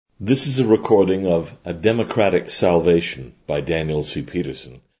This is a recording of A Democratic Salvation by Daniel C.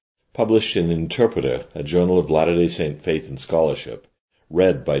 Peterson, published in Interpreter, a journal of Latter-day Saint faith and scholarship,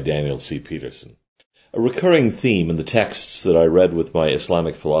 read by Daniel C. Peterson. A recurring theme in the texts that I read with my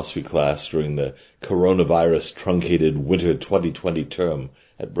Islamic philosophy class during the coronavirus truncated winter 2020 term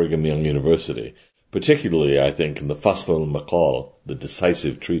at Brigham Young University, particularly, I think, in the Fasl al-Maqal, the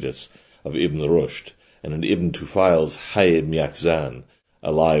decisive treatise of Ibn Rushd, and in Ibn Tufail's Hayy ibn Yaqzan,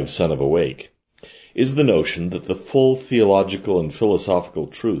 Alive, Son of Awake, is the notion that the full theological and philosophical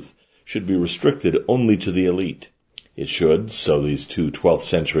truth should be restricted only to the elite. It should, so these two 12th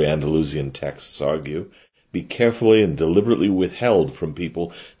century Andalusian texts argue, be carefully and deliberately withheld from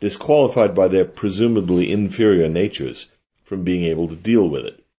people disqualified by their presumably inferior natures from being able to deal with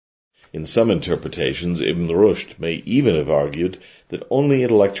it. In some interpretations, Ibn Rushd may even have argued that only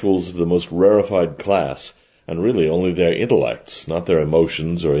intellectuals of the most rarefied class, and really only their intellects, not their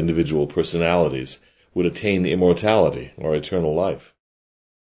emotions or individual personalities, would attain immortality or eternal life.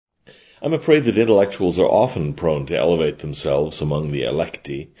 I'm afraid that intellectuals are often prone to elevate themselves among the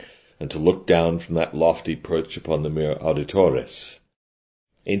electi, and to look down from that lofty perch upon the mere auditores.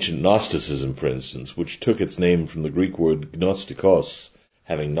 Ancient Gnosticism, for instance, which took its name from the Greek word gnostikos,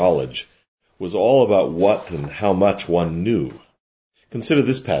 having knowledge, was all about what and how much one knew. Consider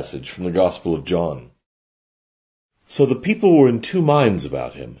this passage from the Gospel of John. So the people were in two minds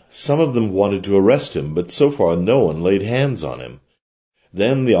about him. Some of them wanted to arrest him, but so far no one laid hands on him.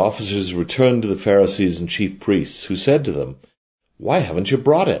 Then the officers returned to the Pharisees and chief priests, who said to them, "Why haven't you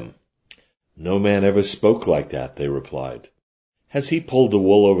brought him?" "No man ever spoke like that," they replied. "Has he pulled the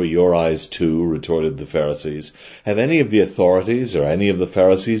wool over your eyes too?" retorted the Pharisees. "Have any of the authorities or any of the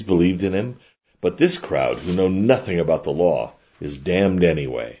Pharisees believed in him? But this crowd, who know nothing about the law, is damned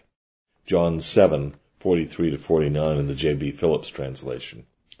anyway." John 7:43-49 in the J.B. Phillips translation.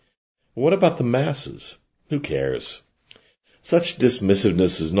 What about the masses? Who cares? Such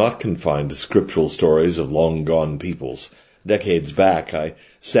dismissiveness is not confined to scriptural stories of long-gone peoples. Decades back, I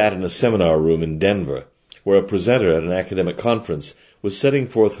sat in a seminar room in Denver, where a presenter at an academic conference was setting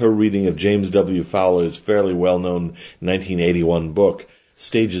forth her reading of James W. Fowler's fairly well-known 1981 book,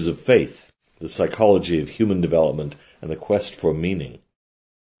 Stages of Faith, The Psychology of Human Development and the Quest for Meaning.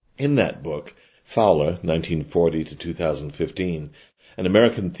 In that book, Fowler, 1940 to 2015, an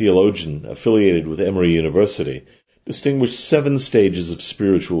American theologian affiliated with Emory University, distinguished 7 stages of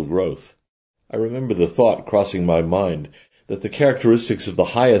spiritual growth. I remember the thought crossing my mind that the characteristics of the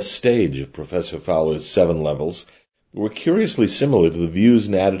highest stage of Professor Fowler's 7 levels were curiously similar to the views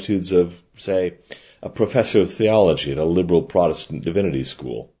and attitudes of, say, a professor of theology at a liberal Protestant divinity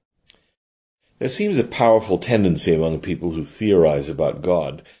school. There seems a powerful tendency among people who theorize about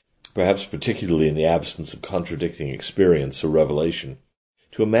God, perhaps particularly in the absence of contradicting experience or revelation,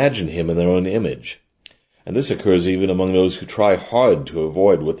 to imagine him in their own image. And this occurs even among those who try hard to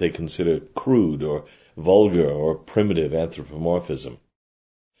avoid what they consider crude or vulgar or primitive anthropomorphism.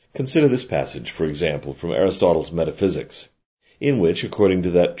 Consider this passage, for example, from Aristotle's Metaphysics, in which, according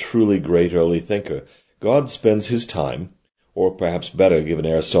to that truly great early thinker, God spends his time, or perhaps better, given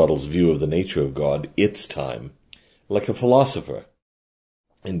Aristotle's view of the nature of God, its time, like a philosopher.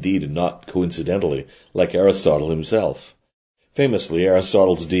 Indeed, and not coincidentally, like Aristotle himself. Famously,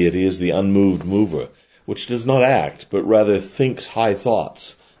 Aristotle's deity is the unmoved mover, which does not act, but rather thinks high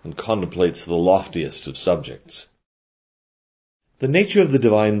thoughts and contemplates the loftiest of subjects. The nature of the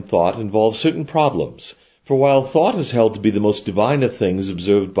divine thought involves certain problems, for while thought is held to be the most divine of things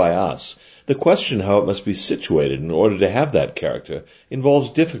observed by us, the question how it must be situated in order to have that character involves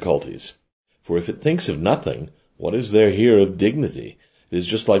difficulties. For if it thinks of nothing, what is there here of dignity? It is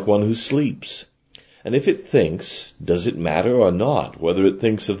just like one who sleeps. And if it thinks, does it matter or not, whether it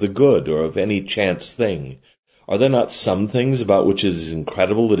thinks of the good or of any chance thing? Are there not some things about which it is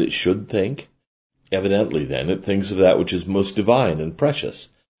incredible that it should think? Evidently, then, it thinks of that which is most divine and precious.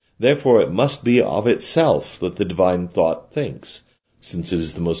 Therefore, it must be of itself that the divine thought thinks, since it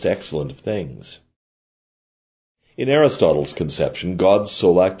is the most excellent of things. In Aristotle's conception, God's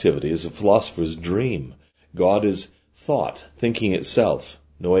sole activity is a philosopher's dream. God is thought, thinking itself,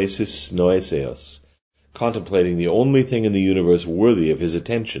 noesis noeseos, contemplating the only thing in the universe worthy of his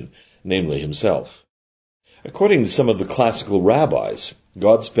attention, namely himself. According to some of the classical rabbis,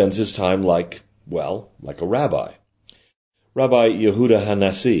 God spends his time like a rabbi. Rabbi Yehuda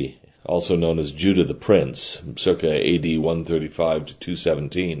Hanassi, also known as Judah the Prince, circa AD 135 to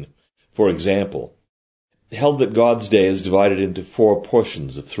 217, for example, held that God's day is divided into 4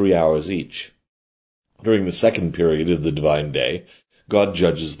 portions of 3 hours each. During the second period of the divine day, God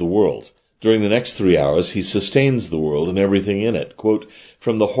judges the world. During the next 3 hours, he sustains the world and everything in it, quote,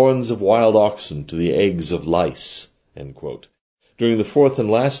 from the horns of wild oxen to the eggs of lice, end quote. During the fourth and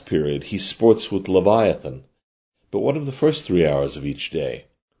last period, he sports with Leviathan. But what of the first 3 hours of each day?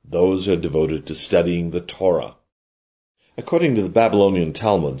 Those are devoted to studying the Torah. According to the Babylonian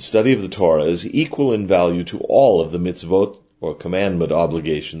Talmud, study of the Torah is equal in value to all of the mitzvot, or commandment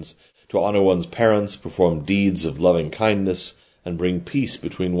obligations, to honor one's parents, perform deeds of loving kindness, and bring peace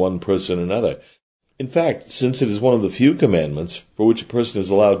between one person and another. In fact, since it is one of the few commandments for which a person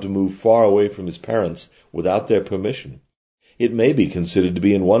is allowed to move far away from his parents without their permission, it may be considered to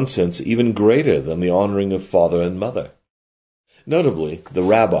be in one sense even greater than the honoring of father and mother. Notably, the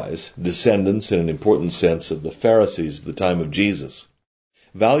rabbis, descendants in an important sense of the Pharisees of the time of Jesus,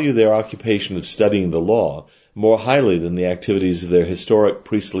 value their occupation of studying the law more highly than the activities of their historic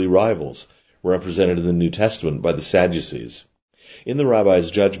priestly rivals, represented in the New Testament by the Sadducees. In the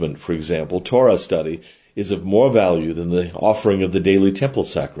rabbi's judgment, for example, Torah study is of more value than the offering of the daily temple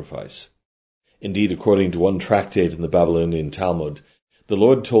sacrifice. Indeed, according to one tractate in the Babylonian Talmud, the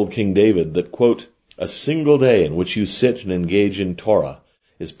Lord told King David that, quote, a single day in which you sit and engage in Torah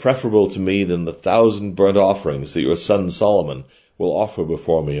is preferable to me than the 1,000 burnt offerings that your son Solomon will offer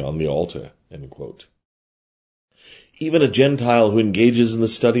before me on the altar, end quote. Even a Gentile who engages in the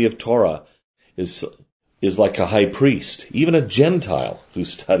study of Torah is like a high priest. Even a Gentile who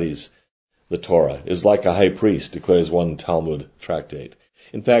studies the Torah is like a high priest, declares one Talmud tractate.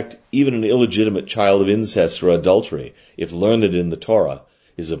 In fact, even an illegitimate child of incest or adultery, if learned in the Torah,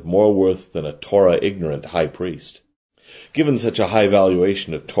 is of more worth than a Torah-ignorant high priest. Given such a high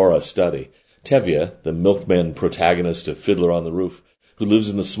valuation of Torah study, Tevye, the milkman protagonist of Fiddler on the Roof, who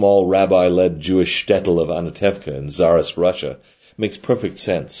lives in the small rabbi-led Jewish shtetl of Anatevka in Tsarist Russia, makes perfect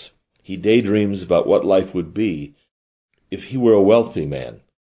sense. He daydreams about what life would be if he were a wealthy man,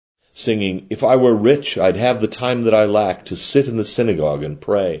 singing, if I were rich, I'd have the time that I lack to sit in the synagogue and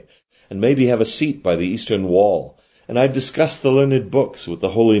pray, and maybe have a seat by the eastern wall, and I'd discuss the learned books with the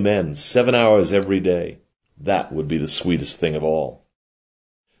holy men 7 hours every day. That would be the sweetest thing of all.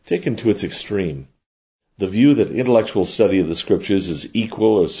 Taken to its extreme, the view that intellectual study of the Scriptures is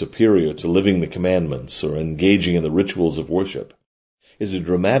equal or superior to living the commandments or engaging in the rituals of worship is a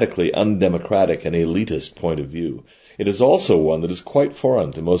dramatically undemocratic and elitist point of view. It is also one that is quite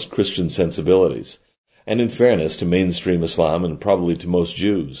foreign to most Christian sensibilities, and in fairness to mainstream Islam and probably to most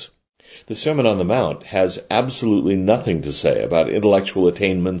Jews. The Sermon on the Mount has absolutely nothing to say about intellectual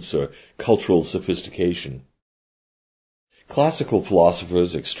attainments or cultural sophistication. Classical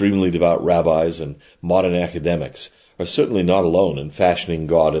philosophers, extremely devout rabbis, and modern academics are certainly not alone in fashioning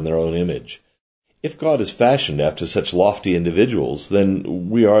God in their own image. If God is fashioned after such lofty individuals, then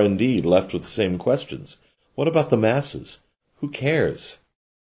we are indeed left with the same questions. What about the masses? Who cares?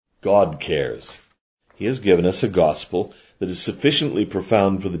 God cares. He has given us a gospel that is sufficiently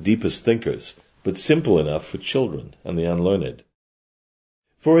profound for the deepest thinkers, but simple enough for children and the unlearned.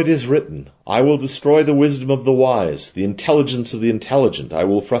 For it is written, I will destroy the wisdom of the wise, the intelligence of the intelligent I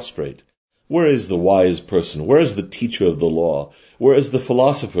will frustrate. Where is the wise person? Where is the teacher of the law? Where is the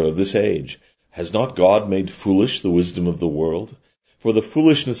philosopher of this age? Has not God made foolish the wisdom of the world? For the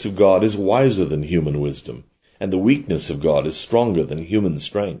foolishness of God is wiser than human wisdom, and the weakness of God is stronger than human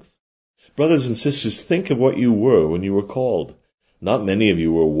strength. Brothers and sisters, think of what you were when you were called. Not many of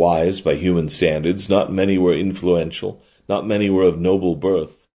you were wise by human standards, not many were influential, not many were of noble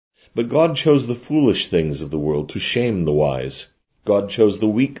birth. But God chose the foolish things of the world to shame the wise. God chose the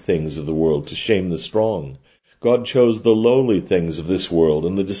weak things of the world to shame the strong. God chose the lowly things of this world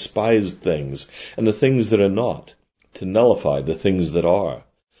and the despised things and the things that are not, to nullify the things that are,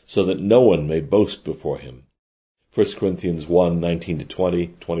 so that no one may boast before him. 1 Corinthians 1,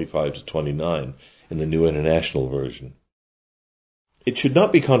 19-20, 25-29 in the New International Version. It should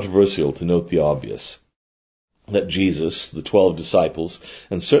not be controversial to note the obvious, that Jesus, the 12 disciples,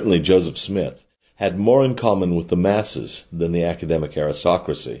 and certainly Joseph Smith, had more in common with the masses than the academic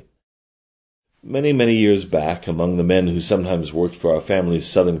aristocracy. Many, many years back, among the men who sometimes worked for our family's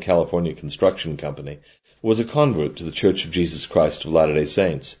Southern California construction company, was a convert to the Church of Jesus Christ of Latter-day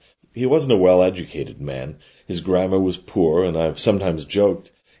Saints. He wasn't a well-educated man. His grammar was poor, and I've sometimes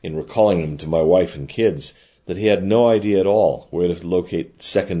joked, in recalling him to my wife and kids, that he had no idea at all where to locate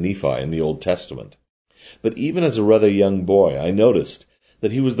 2nd Nephi in the Old Testament. But even as a rather young boy, I noticed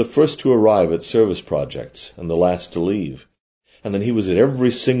that he was the first to arrive at service projects and the last to leave, and that he was at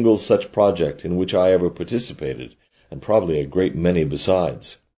every single such project in which I ever participated, and probably a great many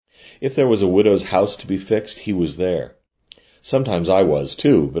besides. If there was a widow's house to be fixed, he was there. Sometimes I was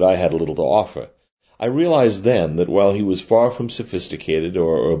too, but I had little to offer. I realized then that while he was far from sophisticated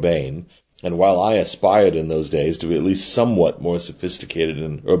or urbane, and while I aspired in those days to be at least somewhat more sophisticated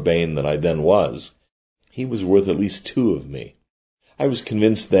and urbane than I then was, he was worth at least 2 of me. I was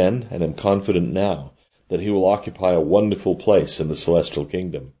convinced then, and am confident now, that he will occupy a wonderful place in the celestial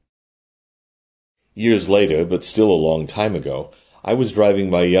kingdom. Years later, but still a long time ago, I was driving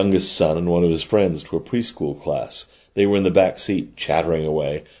my youngest son and one of his friends to a preschool class. They were in the back seat, chattering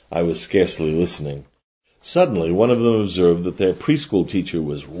away. I was scarcely listening. Suddenly, one of them observed that their preschool teacher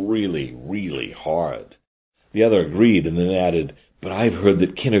was really, really hard. The other agreed and then added, "But I've heard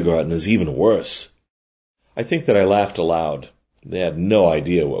that kindergarten is even worse." I think that I laughed aloud. They had no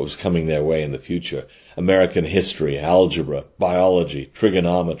idea what was coming their way in the future. American history, algebra, biology,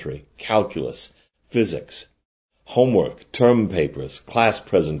 trigonometry, calculus, physics, homework, term papers, class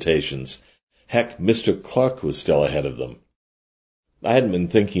presentations. Heck, Mr. Clark was still ahead of them. I hadn't been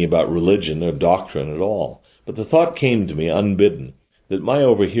thinking about religion or doctrine at all, but the thought came to me unbidden that my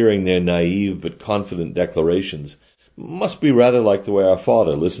overhearing their naive but confident declarations must be rather like the way our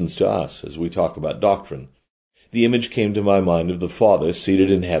Father listens to us as we talk about doctrine. The image came to my mind of the Father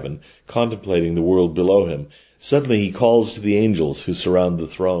seated in heaven, contemplating the world below him. Suddenly he calls to the angels who surround the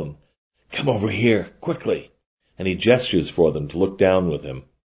throne. "Come over here, quickly!" And he gestures for them to look down with him.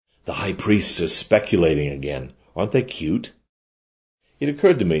 The high priests are speculating again. Aren't they cute? It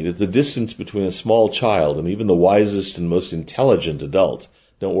occurred to me that the distance between a small child and even the wisest and most intelligent adult,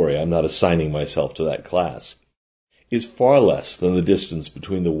 don't worry, I'm not assigning myself to that class, is far less than the distance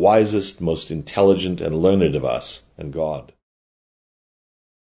between the wisest, most intelligent, and learned of us and God.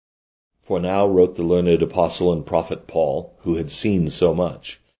 For now, wrote the learned apostle and prophet Paul, who had seen so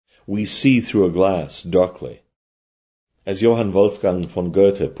much, we see through a glass darkly. As Johann Wolfgang von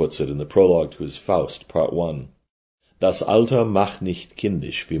Goethe puts it in the prologue to his Faust, Part 1, Das Alter macht nicht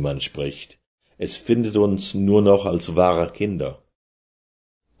kindisch, wie man spricht. Es findet uns nur noch als wahre Kinder.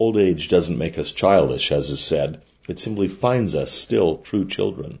 Old age doesn't make us childish, as is said. It simply finds us still true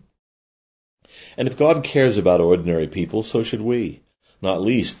children. And if God cares about ordinary people, so should we, not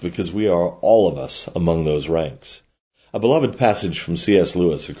least because we are all of us among those ranks. A beloved passage from C.S.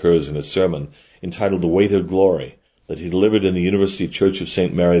 Lewis occurs in his sermon entitled The Weight of Glory, that he delivered in the University Church of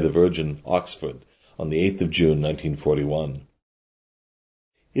St. Mary the Virgin, Oxford, on the 8th of June, 1941.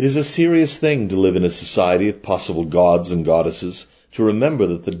 It is a serious thing to live in a society of possible gods and goddesses, to remember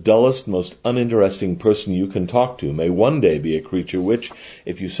that the dullest, most uninteresting person you can talk to may one day be a creature which,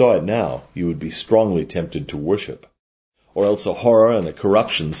 if you saw it now, you would be strongly tempted to worship, or else a horror and a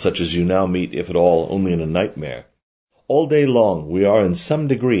corruption such as you now meet, if at all, only in a nightmare. All day long we are in some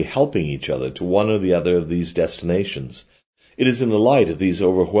degree helping each other to one or the other of these destinations. It is in the light of these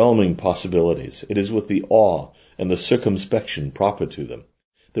overwhelming possibilities, it is with the awe and the circumspection proper to them,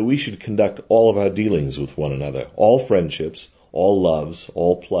 that we should conduct all of our dealings with one another, all friendships, all loves,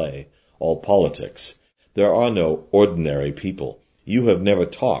 all play, all politics. There are no ordinary people. You have never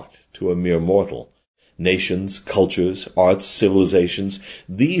talked to a mere mortal. Nations, cultures, arts, civilizations,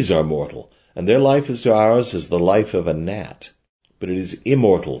 these are mortal, and their life is to ours as the life of a gnat. But it is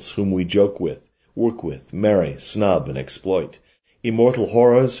immortals whom we joke with, work with, marry, snub, and exploit. Immortal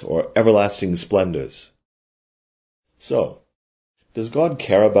horrors or everlasting splendors. So, does God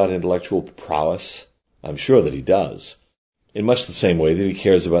care about intellectual prowess? I'm sure that he does, in much the same way that he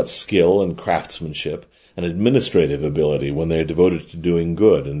cares about skill and craftsmanship and administrative ability when they are devoted to doing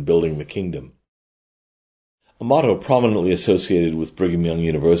good and building the kingdom. A motto prominently associated with Brigham Young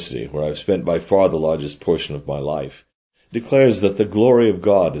University, where I've spent by far the largest portion of my life, declares that the glory of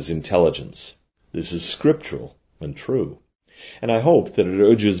God is intelligence. This is scriptural and true, and I hope that it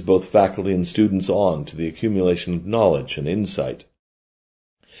urges both faculty and students on to the accumulation of knowledge and insight.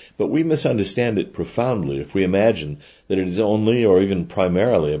 But we misunderstand it profoundly if we imagine that it is only or even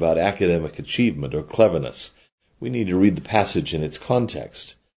primarily about academic achievement or cleverness. We need to read the passage in its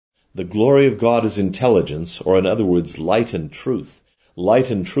context. The glory of God is intelligence, or in other words, light and truth. Light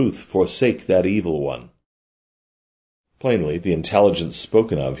and truth forsake that evil one. Plainly, the intelligence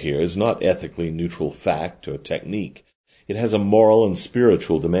spoken of here is not ethically neutral fact or technique. It has a moral and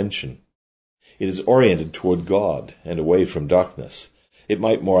spiritual dimension. It is oriented toward God and away from darkness. It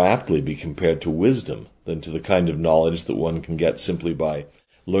might more aptly be compared to wisdom than to the kind of knowledge that one can get simply by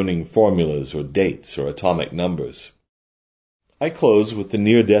learning formulas or dates or atomic numbers. I close with the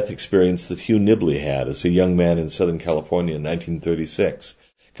near-death experience that Hugh Nibley had as a young man in Southern California in 1936,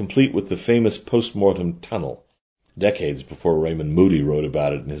 complete with the famous post-mortem tunnel, decades before Raymond Moody wrote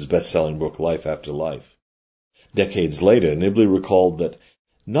about it in his best-selling book Life After Life. Decades later, Nibley recalled that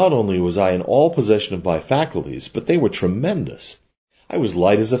not only was I in all possession of my faculties, but they were tremendous. I was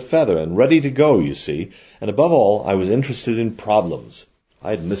light as a feather and ready to go, you see, and above all, I was interested in problems.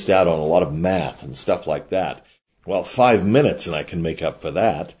 I had missed out on a lot of math and stuff like that. Well, 5 minutes and I can make up for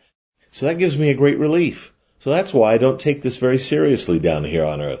that. So that gives me a great relief. So that's why I don't take this very seriously down here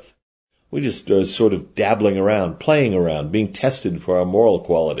on Earth. We just are sort of dabbling around, playing around, being tested for our moral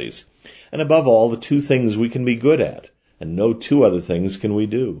qualities. And above all, the two things we can be good at, and no two other things can we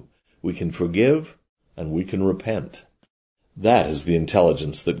do. We can forgive, and we can repent. That is the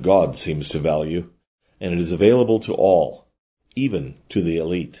intelligence that God seems to value, and it is available to all, even to the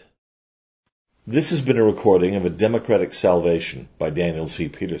elite. This has been a recording of A Democratic Salvation by Daniel C.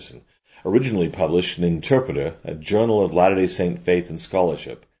 Peterson, originally published in Interpreter, a Journal of Latter-day Saint Faith and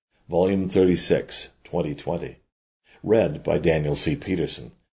Scholarship, Volume 36, 2020. Read by Daniel C.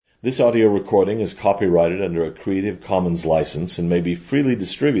 Peterson. This audio recording is copyrighted under a Creative Commons license and may be freely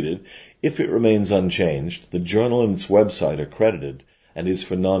distributed if it remains unchanged. The journal and its website are credited and is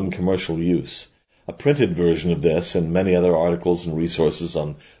for non-commercial use. A printed version of this and many other articles and resources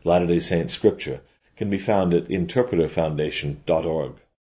on Latter-day Saint Scripture can be found at interpreterfoundation.org.